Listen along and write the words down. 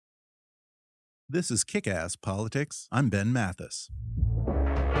This is Kick-Ass Politics. I'm Ben Mathis.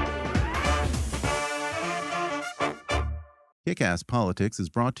 Kick-Ass Politics is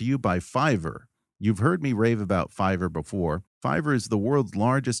brought to you by Fiverr. You've heard me rave about Fiverr before. Fiverr is the world's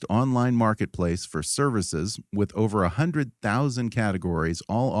largest online marketplace for services with over 100,000 categories,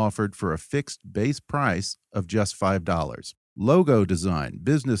 all offered for a fixed base price of just $5. Logo design,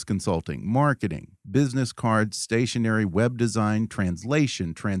 business consulting, marketing, business cards, stationery, web design,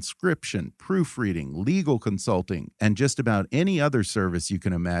 translation, transcription, proofreading, legal consulting, and just about any other service you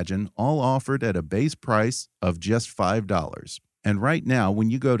can imagine, all offered at a base price of just $5. And right now, when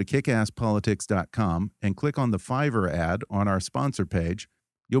you go to kickasspolitics.com and click on the Fiverr ad on our sponsor page,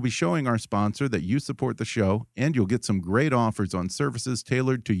 you'll be showing our sponsor that you support the show, and you'll get some great offers on services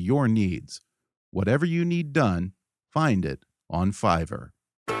tailored to your needs. Whatever you need done, find it on Fiverr.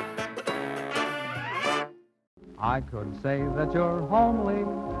 I could say that you're homely,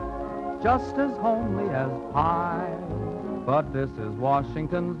 just as homely as pie. But this is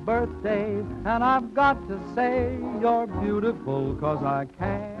Washington's birthday, and I've got to say you're beautiful, 'cause I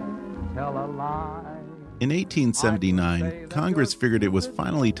can't tell a lie. In 1879, Congress figured it was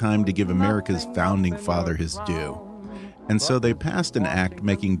finally time to give America's founding father his due. And so they passed an act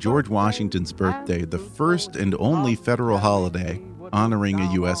making George Washington's birthday the first and only federal holiday honoring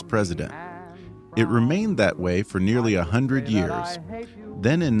a U.S. president. It remained that way for nearly 100 years.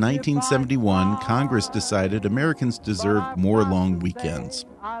 Then in 1971, Congress decided Americans deserved more long weekends.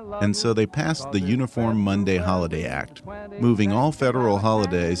 And so they passed the Uniform Monday Holiday Act, moving all federal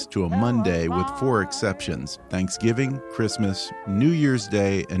holidays to a Monday with 4 exceptions: Thanksgiving, Christmas, New Year's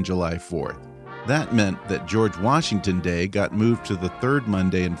Day, and July 4th. That meant that George Washington Day got moved to the 3rd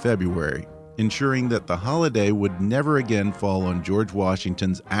Monday in February, ensuring that the holiday would never again fall on George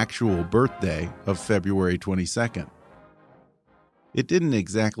Washington's actual birthday of February 22nd. It didn't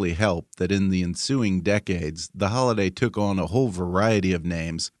exactly help that in the ensuing decades, the holiday took on a whole variety of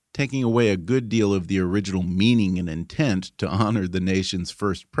names, taking away a good deal of the original meaning and intent to honor the nation's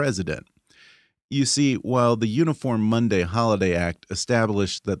first president. You see, while the Uniform Monday Holiday Act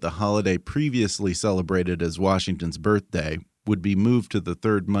established that the holiday previously celebrated as Washington's birthday would be moved to the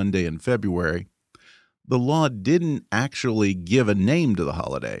 3rd Monday in February, the law didn't actually give a name to the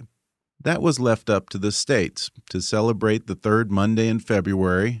holiday. That was left up to the states to celebrate the 3rd Monday in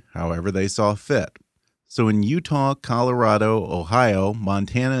February however they saw fit. So in Utah, Colorado, Ohio,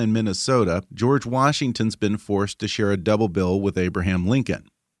 Montana, and Minnesota, George Washington's been forced to share a double bill with Abraham Lincoln.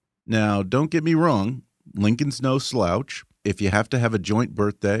 Now, don't get me wrong, Lincoln's no slouch. If you have to have a joint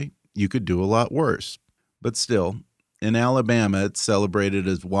birthday, you could do a lot worse. But still, in Alabama, it's celebrated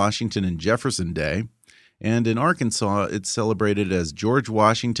as Washington and Jefferson Day, and in Arkansas, it's celebrated as George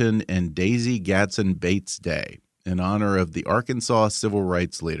Washington and Daisy Gadsden Bates Day, in honor of the Arkansas civil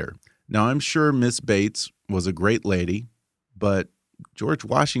rights leader. Now, I'm sure Miss Bates was a great lady, but George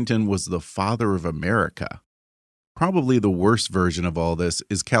Washington was the father of America. Probably the worst version of all this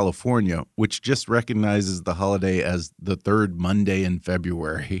is California, which just recognizes the holiday as the 3rd Monday in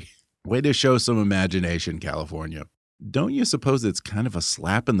February. Way to show some imagination, California. Don't you suppose it's kind of a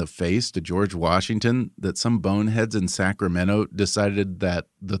slap in the face to George Washington that some boneheads in Sacramento decided that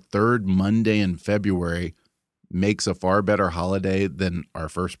the 3rd Monday in February makes a far better holiday than our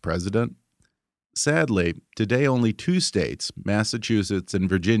first president? Sadly, today only 2 states, Massachusetts and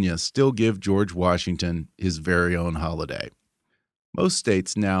Virginia, still give George Washington his very own holiday. Most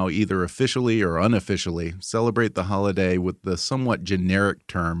states now, either officially or unofficially, celebrate the holiday with the somewhat generic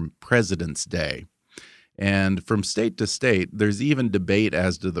term President's Day. And from state to state, there's even debate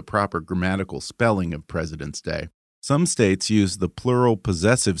as to the proper grammatical spelling of President's Day. Some states use the plural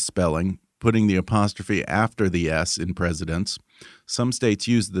possessive spelling, putting the apostrophe after the S in presidents. Some states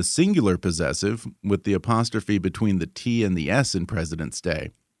use the singular possessive with the apostrophe between the T and the S in President's Day.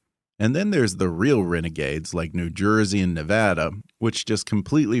 And then there's the real renegades like New Jersey and Nevada, which just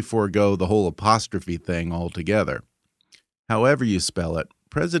completely forego the whole apostrophe thing altogether. However you spell it,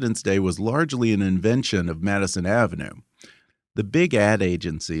 President's Day was largely an invention of Madison Avenue. The big ad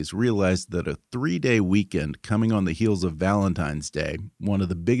agencies realized that a 3-day weekend coming on the heels of Valentine's Day, one of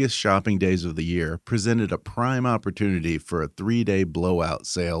the biggest shopping days of the year, presented a prime opportunity for a 3-day blowout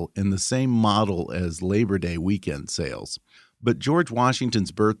sale in the same model as Labor Day weekend sales. But George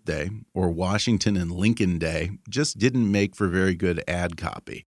Washington's birthday, or Washington and Lincoln Day, just didn't make for very good ad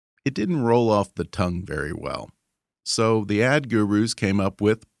copy. It didn't roll off the tongue very well. So the ad gurus came up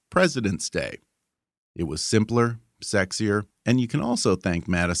with President's Day. It was simpler, sexier, and you can also thank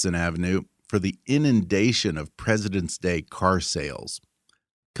Madison Avenue for the inundation of President's Day car sales.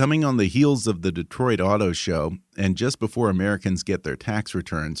 Coming on the heels of the Detroit Auto Show, and just before Americans get their tax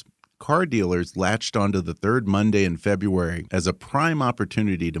returns, car dealers latched onto the third Monday in February as a prime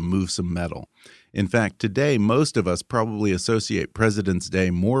opportunity to move some metal. In fact, today, most of us probably associate President's Day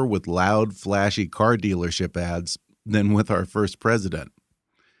more with loud, flashy car dealership ads than with our first president.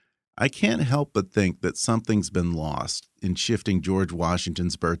 I can't help but think that something's been lost in shifting George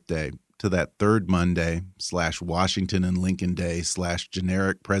Washington's birthday to that third Monday / Washington and Lincoln Day /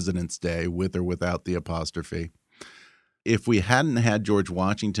 generic President's Day with or without the apostrophe. If we hadn't had George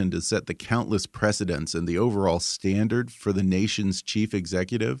Washington to set the countless precedents and the overall standard for the nation's chief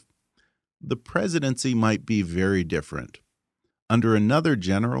executive, the presidency might be very different. Under another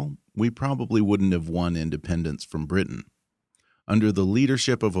general, we probably wouldn't have won independence from Britain. Under the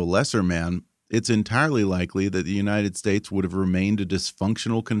leadership of a lesser man, it's entirely likely that the United States would have remained a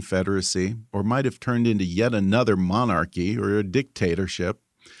dysfunctional confederacy or might have turned into yet another monarchy or a dictatorship.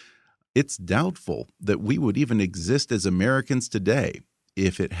 It's doubtful that we would even exist as Americans today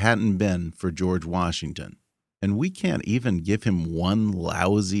if it hadn't been for George Washington. And we can't even give him one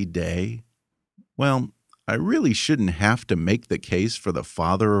lousy day. Well, I really shouldn't have to make the case for the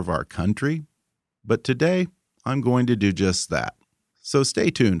father of our country, but today I'm going to do just that. So stay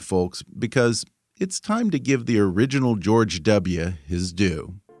tuned, folks, because it's time to give the original George W. his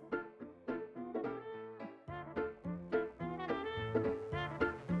due.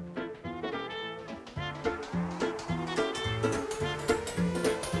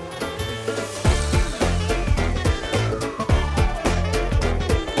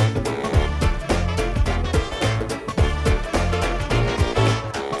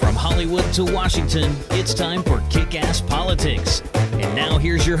 To Washington, it's time for Kick-Ass Politics. And now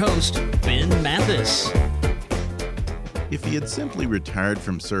here's your host, Ben Mathis. If he had simply retired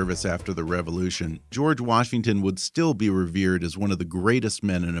from service after the Revolution, George Washington would still be revered as one of the greatest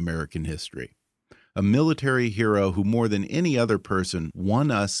men in American history. A military hero who more than any other person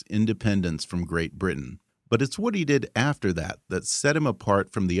won us independence from Great Britain. But it's what he did after that that set him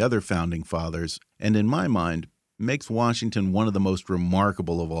apart from the other founding fathers, and in my mind, makes Washington one of the most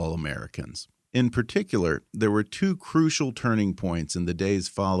remarkable of all Americans. In particular, there were two crucial turning points in the days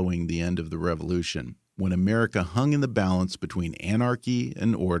following the end of the Revolution, when America hung in the balance between anarchy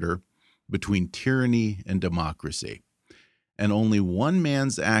and order, between tyranny and democracy. And only one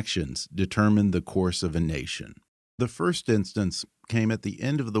man's actions determined the course of a nation. The first instance came at the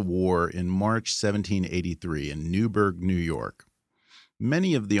end of the war in March 1783 in Newburgh, New York.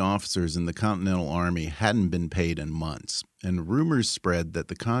 Many of the officers in the Continental Army hadn't been paid in months, and rumors spread that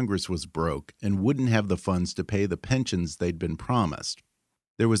the Congress was broke and wouldn't have the funds to pay the pensions they'd been promised.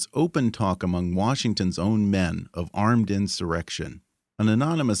 There was open talk among Washington's own men of armed insurrection. An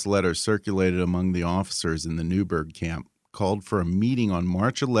anonymous letter circulated among the officers in the Newburgh camp called for a meeting on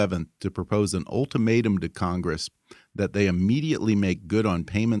March 11th to propose an ultimatum to Congress that they immediately make good on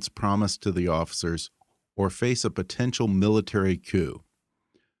payments promised to the officers or face a potential military coup.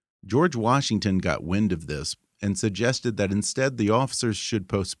 George Washington got wind of this and suggested that instead the officers should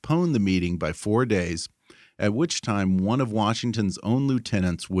postpone the meeting by 4 days, at which time one of Washington's own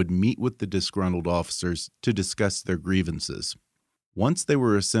lieutenants would meet with the disgruntled officers to discuss their grievances. Once they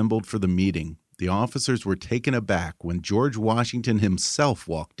were assembled for the meeting, the officers were taken aback when George Washington himself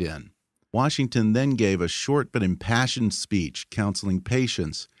walked in. Washington then gave a short but impassioned speech counseling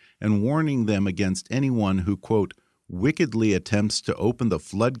patience and warning them against anyone who, quote, wickedly attempts to open the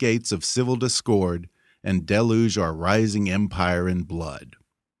floodgates of civil discord and deluge our rising empire in blood.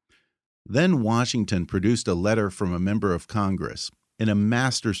 Then Washington produced a letter from a member of Congress. In a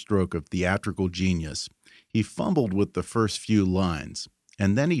masterstroke of theatrical genius, he fumbled with the first few lines,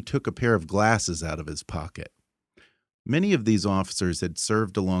 and then he took a pair of glasses out of his pocket. Many of these officers had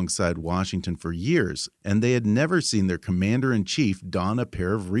served alongside Washington for years, and they had never seen their commander-in-chief don a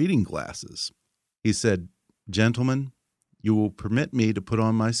pair of reading glasses. He said, "Gentlemen, you will permit me to put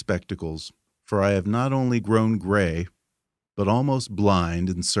on my spectacles, for I have not only grown gray, but almost blind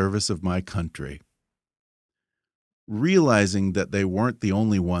in service of my country." Realizing that they weren't the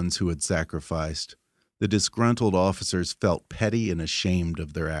only ones who had sacrificed, the disgruntled officers felt petty and ashamed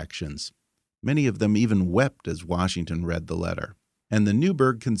of their actions. Many of them even wept as Washington read the letter. And the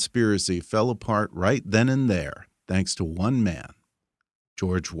Newburgh conspiracy fell apart right then and there, thanks to one man,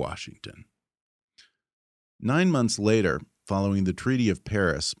 George Washington. 9 months later, following the Treaty of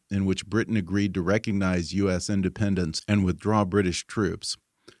Paris, in which Britain agreed to recognize U.S. independence and withdraw British troops,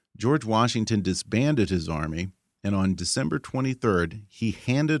 George Washington disbanded his army, and on December 23rd, he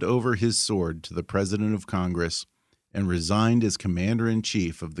handed over his sword to the President of Congress and resigned as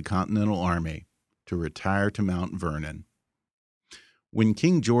Commander-in-Chief of the Continental Army to retire to Mount Vernon. When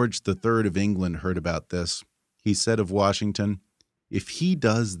King George III of England heard about this, he said of Washington, If he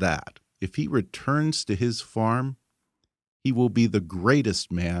does that, if he returns to his farm, he will be the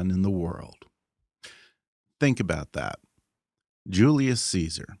greatest man in the world. Think about that. Julius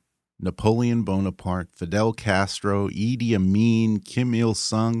Caesar, Napoleon Bonaparte, Fidel Castro, Idi Amin, Kim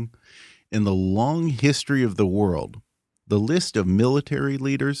Il-sung. In the long history of the world, the list of military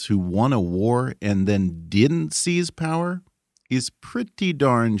leaders who won a war and then didn't seize power is pretty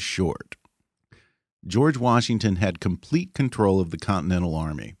darn short. George Washington had complete control of the Continental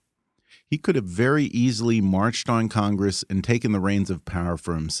Army. He could have very easily marched on Congress and taken the reins of power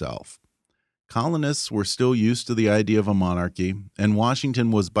for himself. Colonists were still used to the idea of a monarchy, and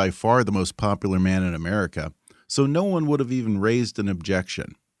Washington was by far the most popular man in America, so no one would have even raised an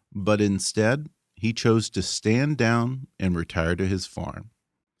objection. But instead, he chose to stand down and retire to his farm.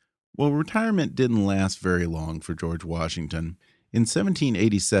 Well, retirement didn't last very long for George Washington. In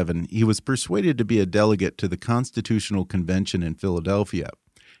 1787, he was persuaded to be a delegate to the Constitutional Convention in Philadelphia,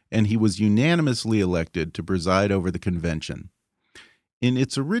 and he was unanimously elected to preside over the convention. In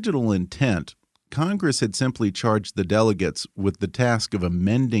its original intent, Congress had simply charged the delegates with the task of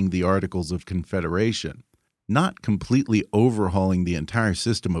amending the Articles of Confederation, not completely overhauling the entire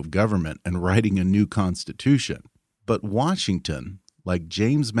system of government and writing a new constitution. But Washington, like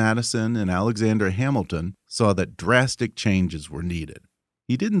James Madison and Alexander Hamilton, saw that drastic changes were needed.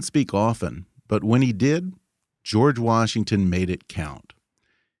 He didn't speak often, but when he did, George Washington made it count.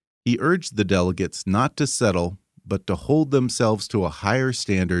 He urged the delegates not to settle, but to hold themselves to a higher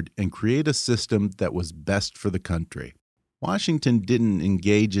standard and create a system that was best for the country. Washington didn't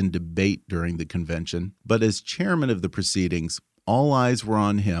engage in debate during the convention, but as chairman of the proceedings, all eyes were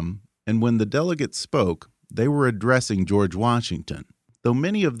on him, and when the delegates spoke, they were addressing George Washington. Though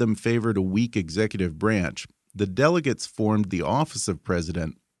many of them favored a weak executive branch, the delegates formed the office of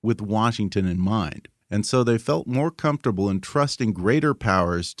president with Washington in mind, and so they felt more comfortable entrusting greater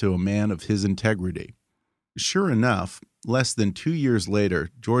powers to a man of his integrity. Sure enough, less than 2 years later,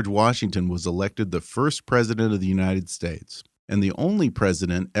 George Washington was elected the first president of the United States, and the only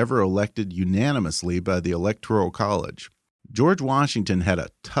president ever elected unanimously by the Electoral College. George Washington had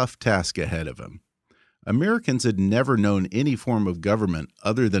a tough task ahead of him. Americans had never known any form of government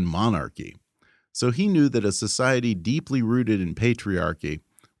other than monarchy, so he knew that a society deeply rooted in patriarchy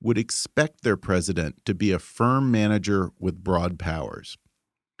would expect their president to be a firm manager with broad powers.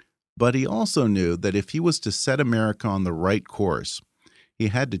 But he also knew that if he was to set America on the right course, he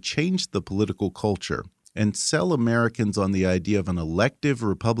had to change the political culture and sell Americans on the idea of an elective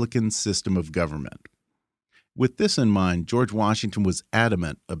Republican system of government. With this in mind, George Washington was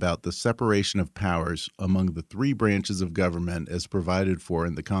adamant about the separation of powers among the three branches of government as provided for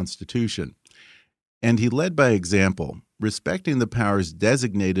in the Constitution, and he led by example, respecting the powers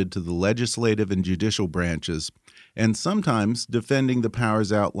designated to the legislative and judicial branches, and sometimes defending the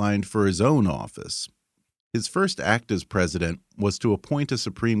powers outlined for his own office. His first act as president was to appoint a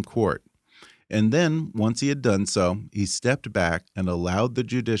Supreme Court, and then, once he had done so, he stepped back and allowed the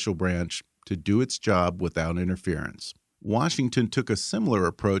judicial branch to do its job without interference. Washington took a similar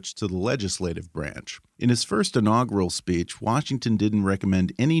approach to the legislative branch. In his first inaugural speech, Washington didn't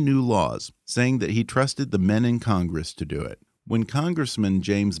recommend any new laws, saying that he trusted the men in Congress to do it. When Congressman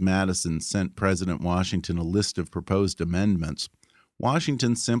James Madison sent President Washington a list of proposed amendments,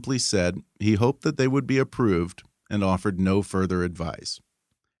 Washington simply said he hoped that they would be approved and offered no further advice.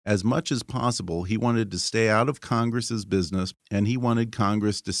 As much as possible, he wanted to stay out of Congress's business, and he wanted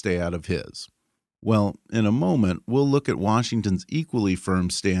Congress to stay out of his. Well, in a moment, we'll look at Washington's equally firm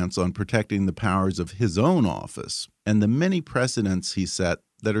stance on protecting the powers of his own office and the many precedents he set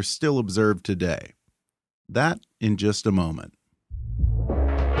that are still observed today. That in just a moment.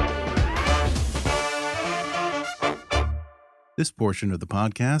 This portion of the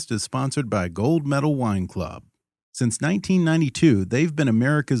podcast is sponsored by Gold Medal Wine Club. Since 1992, they've been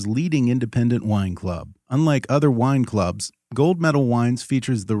America's leading independent wine club. Unlike other wine clubs, Gold Medal Wines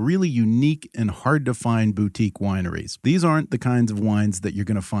features the really unique and hard-to-find boutique wineries. These aren't the kinds of wines that you're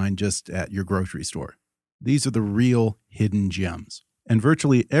going to find just at your grocery store. These are the real hidden gems. And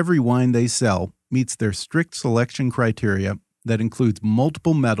virtually every wine they sell meets their strict selection criteria that includes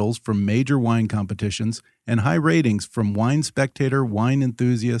multiple medals from major wine competitions and high ratings from Wine Spectator, Wine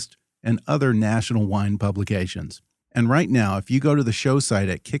Enthusiast, and other national wine publications. And right now, if you go to the show site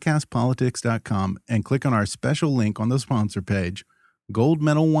at kickasspolitics.com and click on our special link on the sponsor page, Gold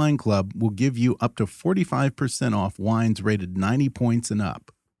Medal Wine Club will give you up to 45% off wines rated 90 points and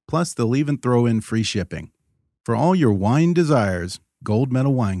up. Plus, they'll even throw in free shipping. For all your wine desires, Gold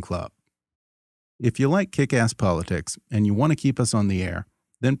Medal Wine Club. If you like Kick-Ass Politics and you want to keep us on the air,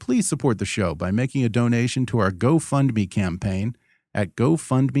 then please support the show by making a donation to our GoFundMe campaign at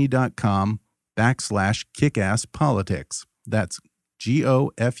gofundme.com/kickasspolitics. That's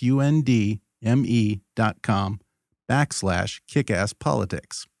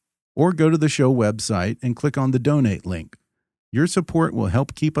GOFUNDME.com/kickasspolitics. Or go to the show website and click on the donate link. Your support will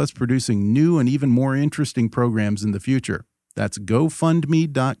help keep us producing new and even more interesting programs in the future. That's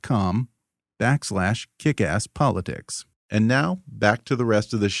gofundme.com/kickasspolitics. And now, back to the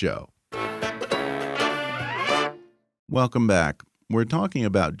rest of the show. Welcome back. We're talking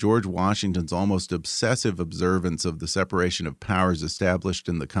about George Washington's almost obsessive observance of the separation of powers established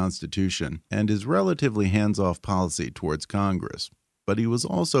in the Constitution and his relatively hands-off policy towards Congress. But he was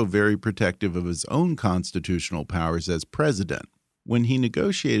also very protective of his own constitutional powers as president. When he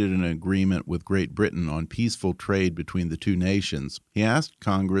negotiated an agreement with Great Britain on peaceful trade between the two nations, he asked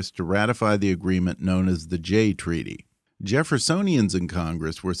Congress to ratify the agreement known as the Jay Treaty. Jeffersonians in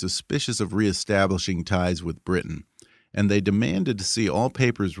Congress were suspicious of reestablishing ties with Britain, and they demanded to see all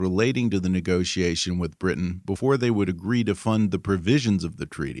papers relating to the negotiation with Britain before they would agree to fund the provisions of the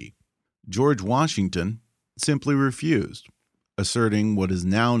treaty. George Washington simply refused, asserting what is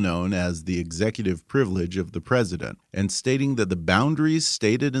now known as the executive privilege of the president, and stating that the boundaries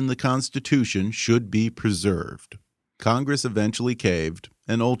stated in the Constitution should be preserved. Congress eventually caved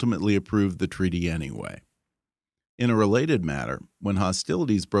and ultimately approved the treaty anyway. In a related matter, when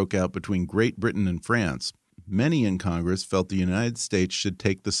hostilities broke out between Great Britain and France, many in Congress felt the United States should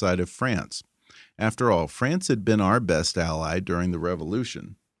take the side of France. After all, France had been our best ally during the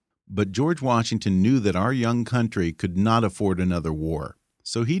Revolution. But George Washington knew that our young country could not afford another war,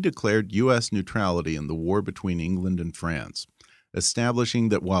 so he declared U.S. neutrality in the war between England and France, establishing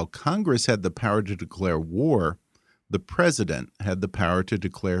that while Congress had the power to declare war, the president had the power to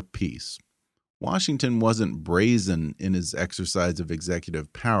declare peace. Washington wasn't brazen in his exercise of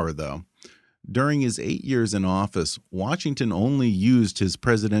executive power, though. During his 8 years in office, Washington only used his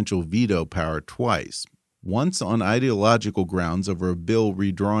presidential veto power twice. Once on ideological grounds over a bill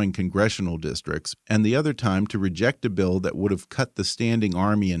redrawing congressional districts, and the other time to reject a bill that would have cut the standing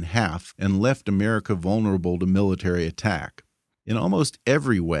army in half and left America vulnerable to military attack. In almost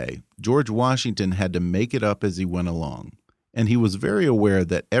every way, George Washington had to make it up as he went along, and he was very aware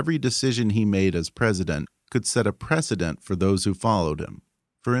that every decision he made as president could set a precedent for those who followed him.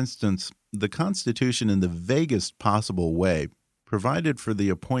 For instance, the Constitution in the vaguest possible way provided for the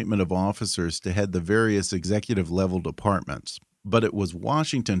appointment of officers to head the various executive-level departments, but it was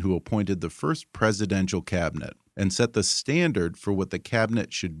Washington who appointed the first presidential cabinet and set the standard for what the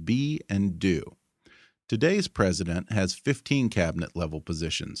cabinet should be and do. Today's president has 15 cabinet-level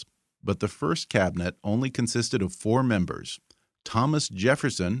positions, but the first cabinet only consisted of 4 members: Thomas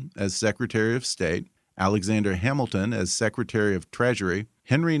Jefferson as Secretary of State, Alexander Hamilton as Secretary of Treasury,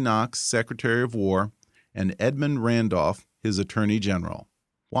 Henry Knox, Secretary of War, and Edmund Randolph, his Attorney General.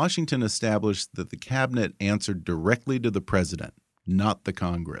 Washington established that the cabinet answered directly to the president, not the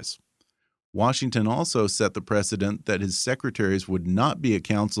Congress. Washington also set the precedent that his secretaries would not be a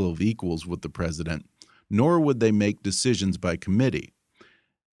council of equals with the president, nor would they make decisions by committee.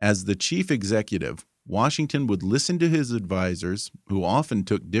 As the chief executive, Washington would listen to his advisors, who often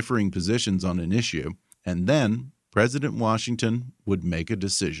took differing positions on an issue, and then President Washington would make a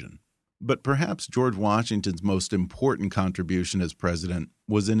decision. But perhaps George Washington's most important contribution as president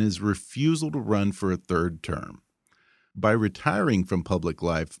was in his refusal to run for a third term. By retiring from public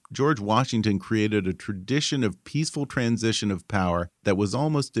life, George Washington created a tradition of peaceful transition of power that was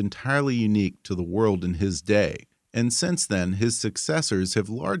almost entirely unique to the world in his day. And since then, his successors have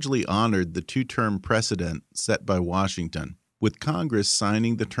largely honored the two-term precedent set by Washington, with Congress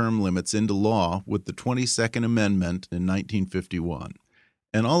signing the term limits into law with the 22nd Amendment in 1951.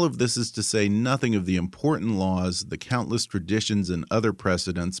 And all of this is to say nothing of the important laws, the countless traditions, and other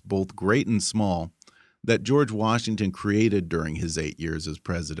precedents, both great and small, that George Washington created during his 8 years as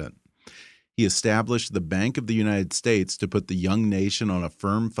president. He established the Bank of the United States to put the young nation on a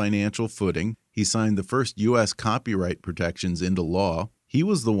firm financial footing. He signed the first U.S. copyright protections into law. He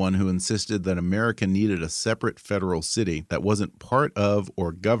was the one who insisted that America needed a separate federal city that wasn't part of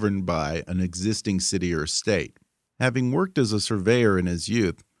or governed by an existing city or state. Having worked as a surveyor in his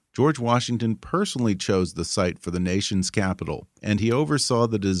youth, George Washington personally chose the site for the nation's capital, and he oversaw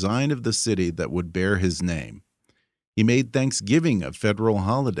the design of the city that would bear his name. He made Thanksgiving a federal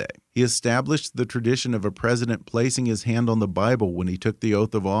holiday. He established the tradition of a president placing his hand on the Bible when he took the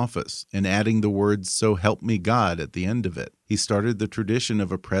oath of office and adding the words, "So help me God," at the end of it. He started the tradition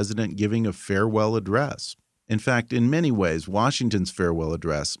of a president giving a farewell address. In fact, in many ways, Washington's farewell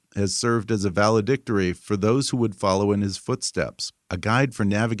address has served as a valedictory for those who would follow in his footsteps, a guide for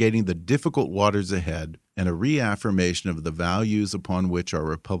navigating the difficult waters ahead, and a reaffirmation of the values upon which our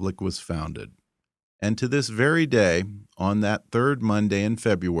republic was founded. And to this very day, on that third Monday in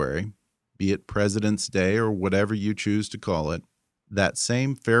February, be it President's Day or whatever you choose to call it, that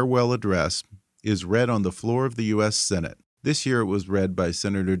same farewell address is read on the floor of the U.S. Senate. This year it was read by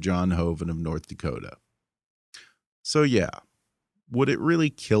Senator John Hoeven of North Dakota. So yeah, would it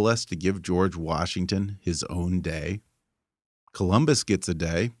really kill us to give George Washington his own day? Columbus gets a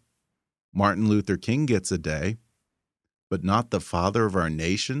day, Martin Luther King gets a day, but not the father of our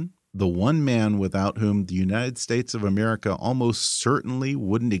nation, the one man without whom the United States of America almost certainly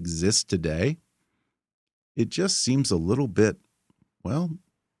wouldn't exist today? It just seems a little bit, well,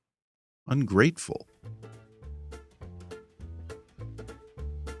 ungrateful.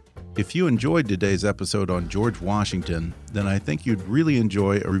 If you enjoyed today's episode on George Washington, then I think you'd really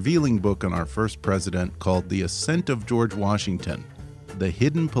enjoy a revealing book on our first president called The Ascent of George Washington, The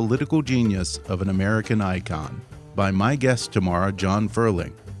Hidden Political Genius of an American Icon, by my guest tomorrow, John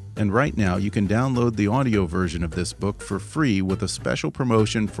Ferling. And right now you can download the audio version of this book for free with a special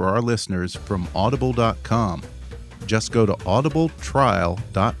promotion for our listeners from audible.com. Just go to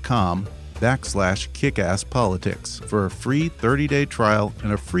audibletrial.com/kickasspolitics for a free 30-day trial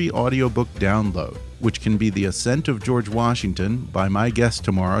and a free audiobook download, which can be The Ascent of George Washington by my guest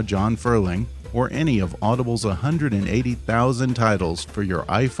tomorrow, John Ferling, or any of Audible's 180,000 titles for your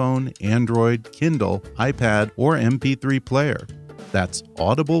iPhone, Android, Kindle, iPad, or MP3 player. That's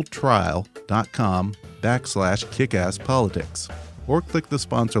audibletrial.com/kickasspolitics. Or click the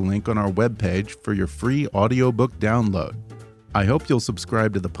sponsor link on our webpage for your free audiobook download. I hope you'll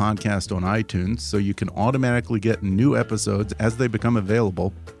subscribe to the podcast on iTunes so you can automatically get new episodes as they become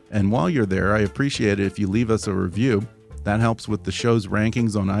available. And while you're there, I appreciate it if you leave us a review. That helps with the show's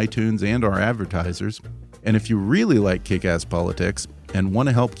rankings on iTunes and our advertisers. And if you really like Kick-Ass Politics and want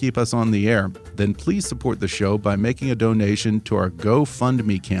to help keep us on the air, then please support the show by making a donation to our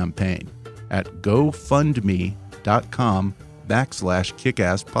GoFundMe campaign at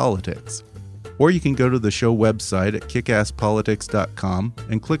gofundme.com/kickasspolitics. Or you can go to the show website at kickasspolitics.com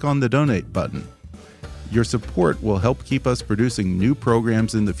and click on the donate button. Your support will help keep us producing new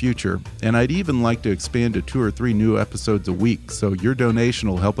programs in the future, and I'd even like to expand to 2 or 3 new episodes a week, so your donation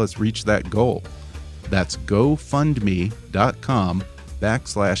will help us reach that goal. That's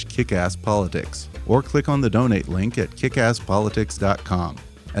gofundme.com/kickasspolitics, or click on the donate link at kickasspolitics.com.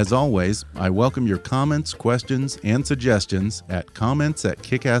 As always, I welcome your comments, questions, and suggestions at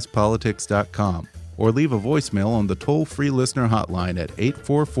comments@kickasspolitics.com, or leave a voicemail on the toll-free listener hotline at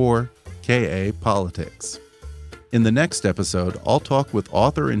 844-KA-POLITICS. In the next episode, I'll talk with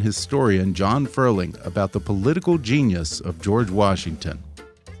author and historian John Ferling about the political genius of George Washington.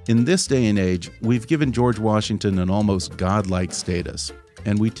 In this day and age, we've given George Washington an almost godlike status,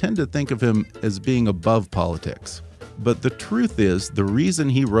 and we tend to think of him as being above politics. But the truth is, the reason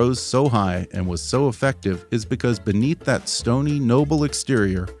he rose so high and was so effective is because beneath that stony, noble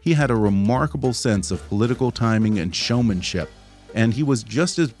exterior, he had a remarkable sense of political timing and showmanship. And he was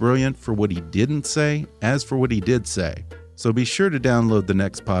just as brilliant for what he didn't say as for what he did say. So be sure to download the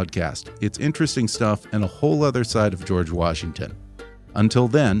next podcast. It's interesting stuff and a whole other side of George Washington. Until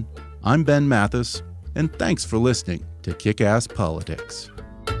then, I'm Ben Mathis, and thanks for listening to Kick-Ass Politics.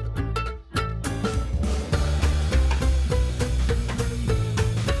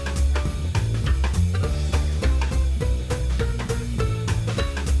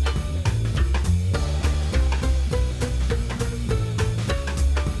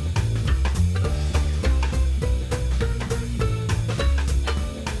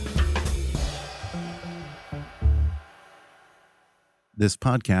 This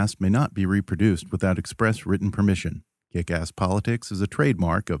podcast may not be reproduced without express written permission. Kick-Ass Politics is a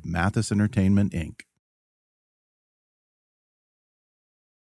trademark of Mathis Entertainment, Inc.